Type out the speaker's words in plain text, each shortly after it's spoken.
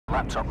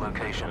laptop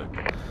location.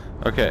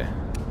 Okay.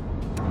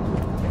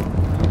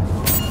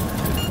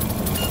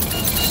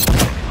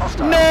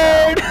 Hostile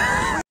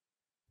Nerd!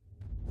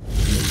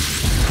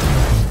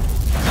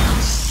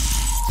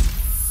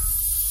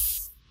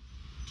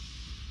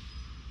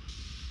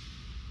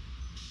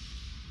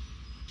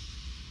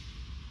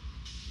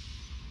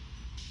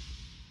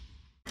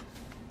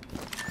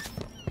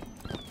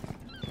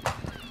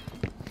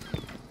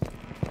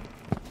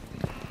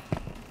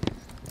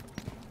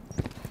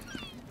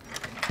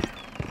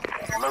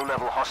 down.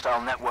 Low-level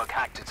hostile network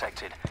hack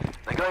detected.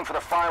 They're going for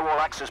the firewall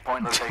access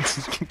point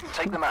locations.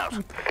 Take them out.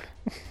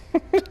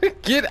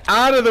 Get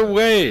out of the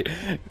way!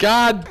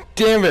 God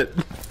damn it!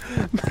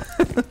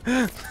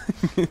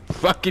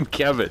 Fucking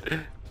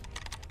Kevin.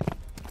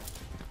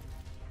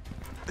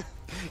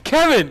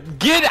 Kevin,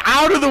 get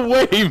out of the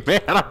way,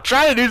 man! I'm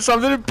trying to do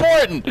something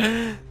important!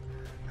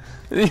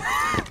 This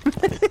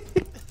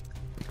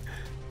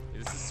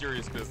is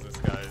serious business,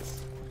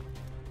 guys.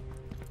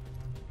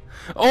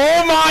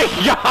 Oh my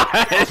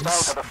god!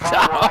 Hostiles have the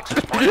firewall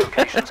access point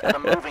locations and are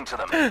moving to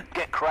them.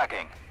 Get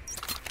cracking.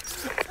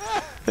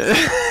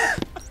 That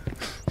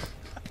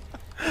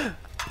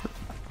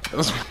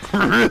was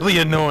really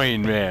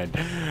annoying, man.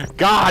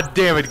 God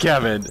damn it,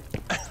 Kevin.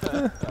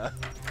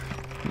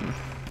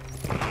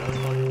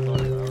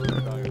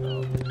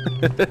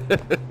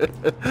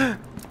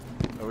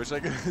 I wish I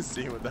could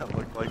see what that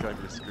looked like on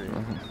your screen.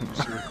 You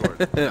should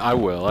record. I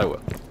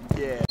will.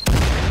 Yeah.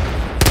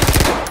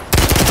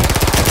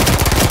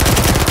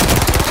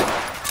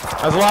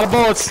 That's a lot of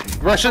bullets.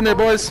 Rush in there,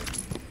 boys. 2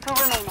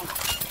 remaining.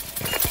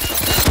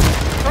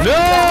 No!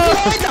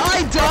 What?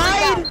 I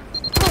died?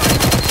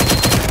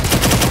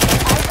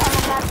 Eyes on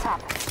the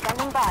laptop.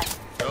 Standing by.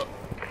 Oh,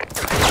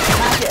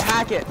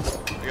 Hack it.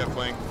 I got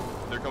flanked.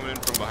 They're coming in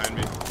from behind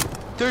me.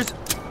 There's...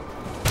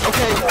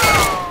 Okay.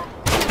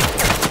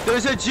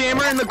 There's a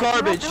jammer in the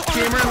garbage.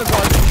 Jammer in the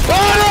garbage.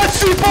 Oh,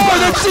 that's C4!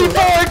 That's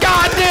C4!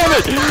 God damn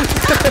it!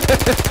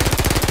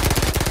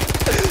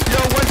 Yo,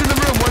 one's in the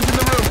room. One's in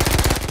the room.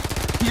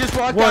 He just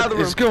walked out of What the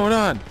room. is going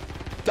on?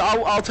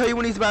 I'll tell you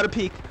when he's about to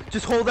peek.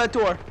 Just hold that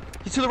door.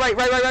 He's to the right.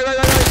 No,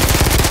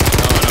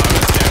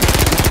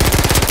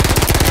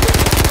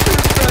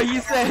 So he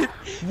said...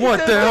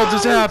 What the hell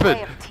just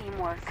happened? Way of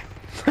teamwork.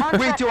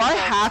 Wait, do I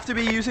have to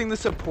be using the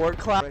support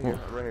class? Right here,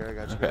 I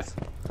got you guys.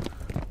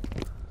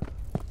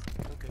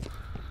 Okay.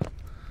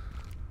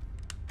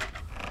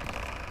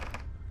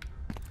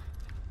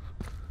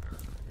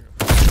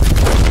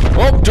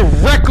 Oh,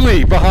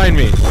 directly behind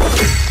me.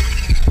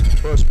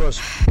 Push.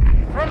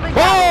 Friendly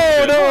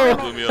Oh, no!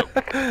 Blew me up.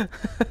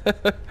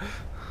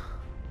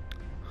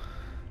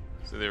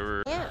 So they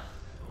were...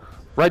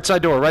 Right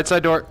side door,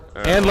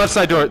 and left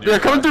side door. They're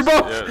coming through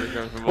both. Yeah, they're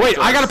coming from both Wait,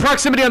 I got a sides.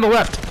 proximity on the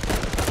left.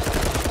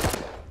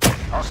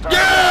 Hostile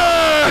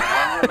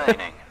Yeah! one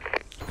remaining.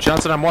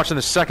 Johnson, I'm watching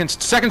the second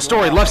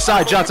story, left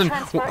side, Johnson.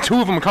 2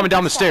 of them are coming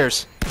down the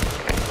stairs.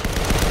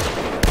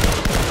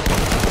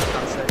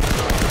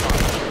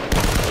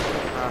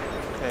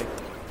 Okay.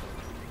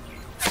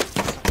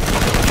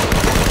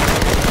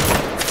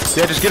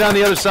 Yeah, just get on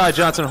the other side,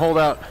 Johnson. Hold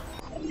out.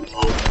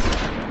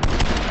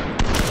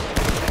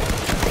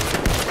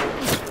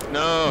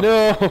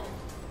 No.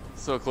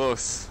 So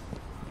close.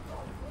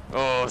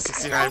 Oh,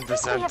 69%.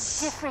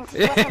 different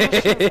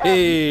definitions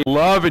Hey,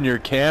 loving your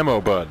camo,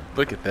 bud.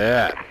 Look at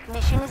that. of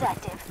mission is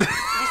active.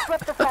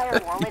 Disrupt the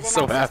firewall at an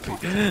So access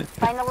happy. point.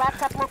 Find the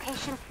laptop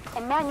location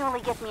and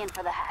manually get me in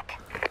for the hack.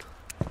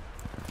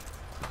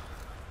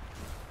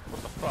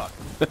 What the fuck?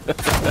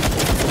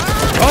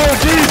 Oh,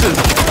 Jesus!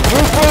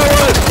 Move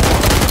forward!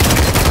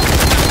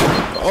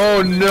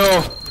 Oh,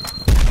 no.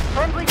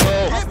 Friendly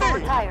hostile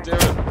retired. Damn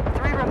it.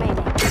 3 remaining.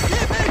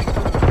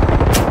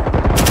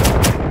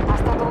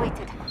 Hostile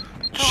deleted.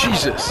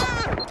 Jesus.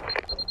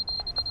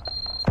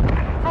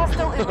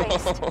 Hostile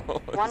erased.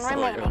 1 So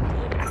remaining.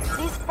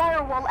 These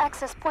firewall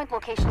access point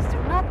locations do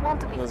not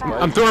want to be found.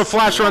 I'm throwing a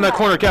flash around that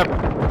corner, Cap.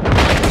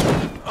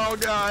 Oh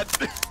god!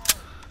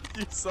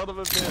 You son of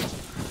a bitch.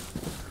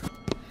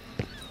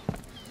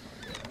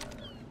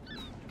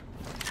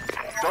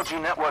 Dodgy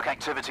network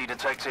activity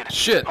detected.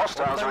 Shit.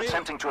 Hostiles are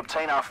attempting to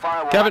obtain our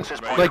firewall Kevin, access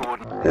point like-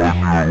 coordinates.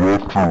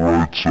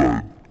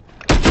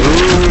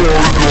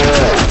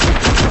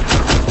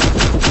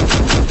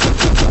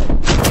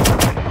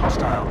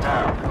 Hostile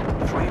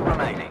down. 3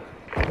 remaining.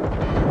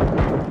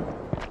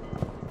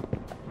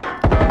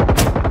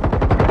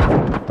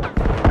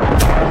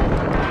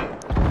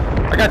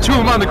 I got 2 of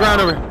them on the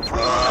ground over.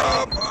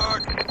 Oh,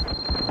 fuck!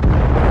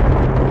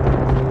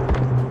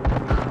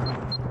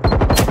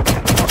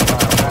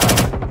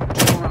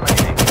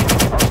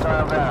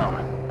 Hostile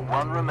down.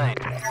 1 remaining.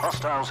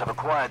 Hostiles have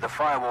acquired the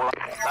firewall.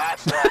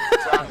 That's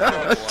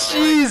done.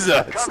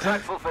 Jesus.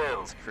 Contract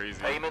fulfilled. Crazy.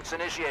 Payments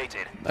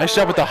initiated. Nice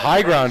job with the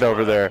high ground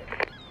over there.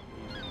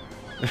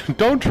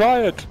 Don't try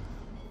it.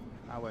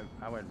 I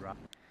went rough.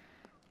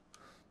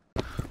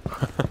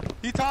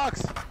 He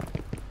talks!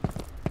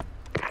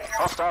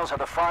 Hostiles have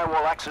the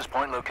firewall access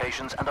point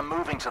locations and are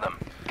moving to them.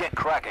 Get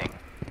cracking.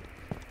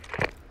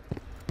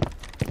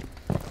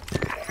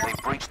 They've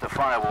breached the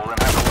firewall and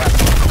have a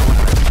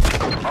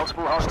weapon.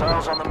 Multiple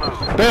hostiles on the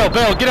move. Bail,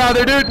 get out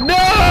of there, dude! No!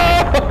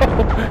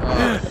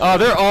 Oh,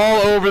 they're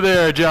all over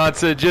there,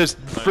 Johnson. Just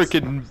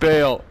freaking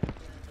bail.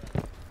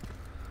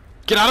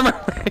 Get out of my way.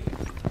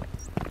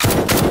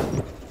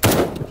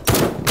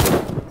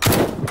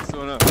 What's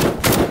going on?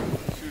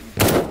 Shooting.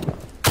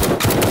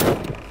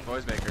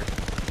 Noise maker.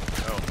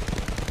 Oh.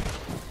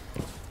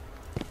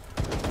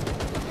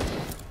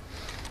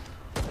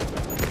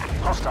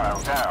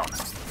 Hostile down.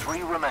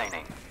 3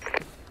 remaining.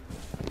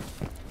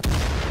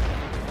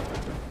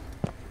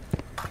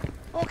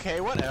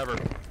 Okay, whatever.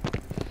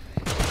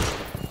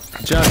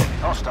 John.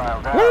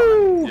 Hostile down.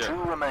 Woo!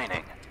 2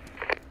 remaining.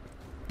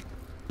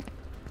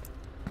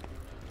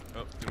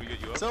 Oh, did we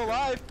get you up? Still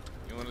alive.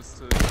 You want us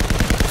to...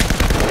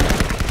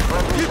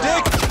 You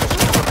dick!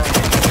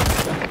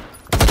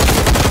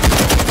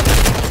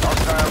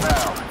 Hostile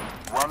down.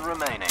 1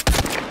 remaining.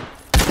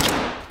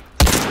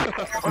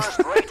 First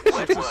rate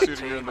wet Just work,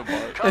 shooting her in the team.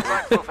 bar.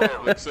 Contract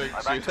fulfilled. Looks like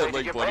I've she had activated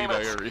like your bloody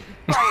payments. diarrhea.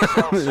 Buy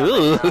yourself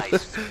something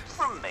nice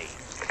from me.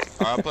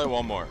 I'll play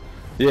one more.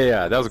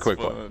 Yeah, that was a quick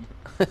one. Fun.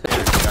 Got 2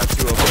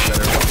 of them that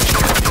are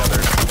the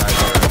other.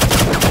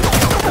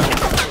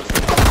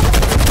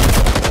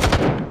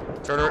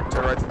 Turn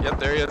right. Yep,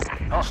 there he is.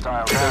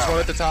 Hostile There's down. one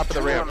at the top of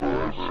the ramp. He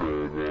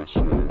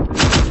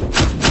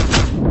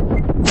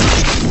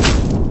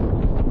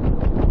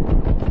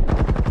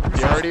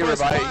already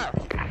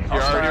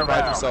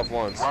revived himself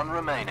once. 1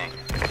 remaining.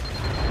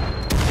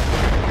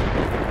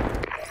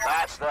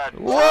 That's that.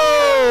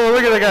 Whoa!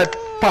 Look at that guy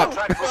pop.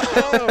 Contract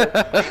fulfilled.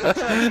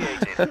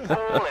 Negotiated.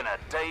 All in a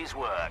day's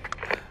work.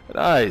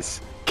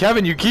 Nice.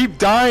 Kevin, you keep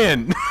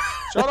dying.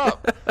 Shut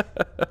up!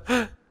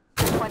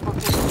 Point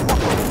location.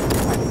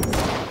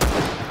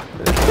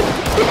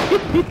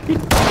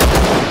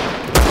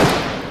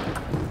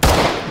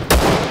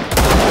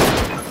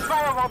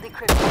 Firewall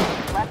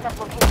decrypted. Laptop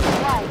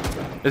location right.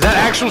 Is that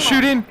actual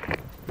shooting?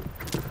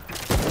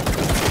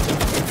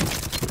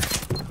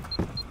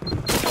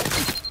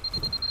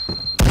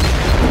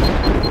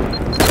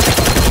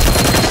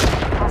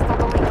 Hostile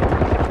deleted.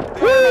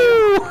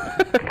 Woo!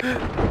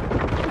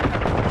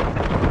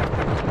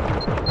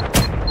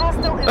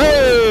 Hostile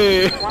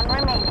Hey! eliminated. 1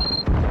 remaining.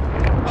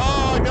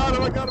 Oh, I got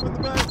him in the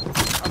back.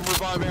 I'm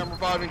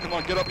reviving. Come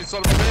on, get up, you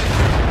son of a bitch.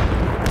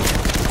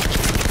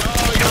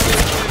 Oh, he got me.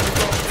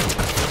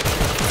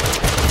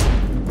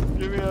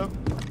 Give me up.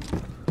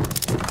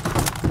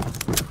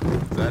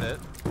 Is that it?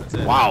 That's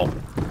it. Wow.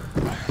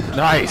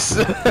 Nice.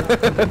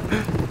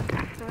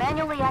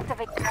 Manually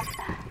activate.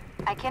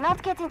 I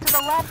cannot get into the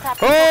laptop.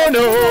 Oh,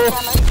 until the no. camera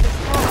is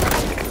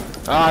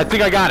destroyed. I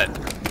think I got it.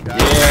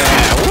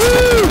 Yeah.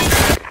 Woo!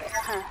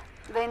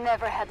 They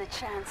never had a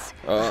chance.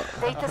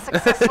 Data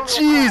successfully acquired.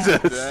 Jesus.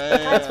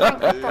 Transferring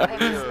crypto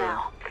payments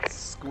now.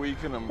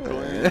 Squeaking them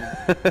clean.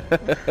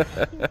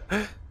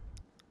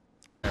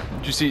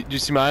 Did you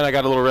see mine? I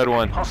got a little red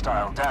one.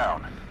 Hostile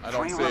down. I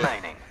don't 3 see it.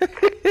 remaining.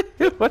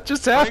 What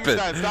just happened?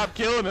 Frankenstein, stop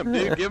killing him,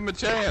 dude. Give him a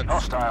chance.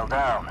 Hostile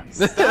down.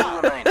 2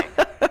 remaining.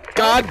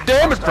 God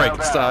damn it, Hostile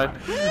Frankenstein. down.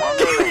 1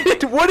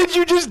 remaining. What did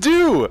you just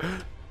do?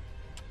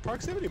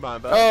 Proximity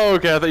mine, bud. Oh,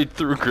 okay. I thought you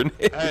threw a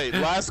grenade. Hey,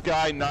 last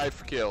guy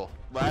knife kill.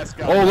 Last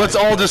guy. Oh, let's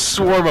knife all kill. just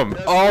swarm them.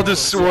 All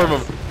just swarm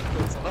them.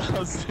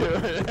 Let's do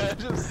it.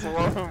 Just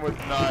swarm him with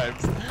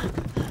knives.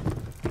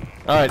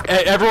 All right,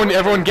 hey,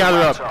 everyone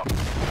gather up.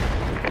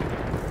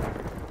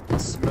 I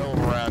smell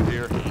him around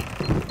here. The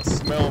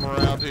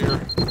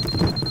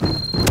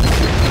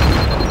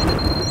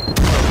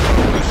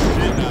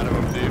shit out of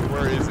him, dude.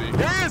 Where is he? Here he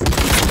is!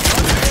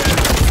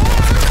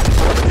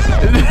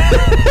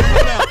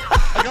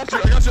 I got you.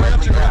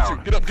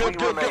 Get up. 3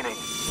 remaining.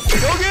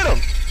 Go get him!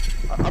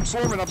 I'm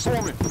swarming.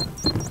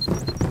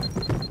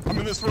 I'm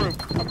in this room.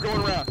 I'm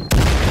going around.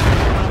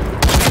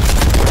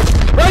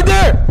 Right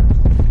there!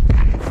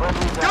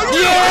 Friendly down.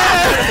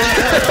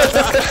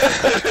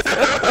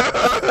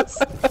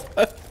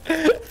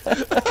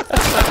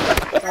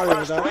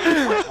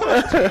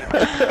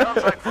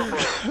 Contract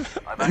fulfilled.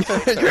 I've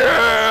activated.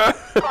 Yeah!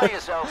 Buy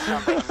yourself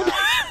something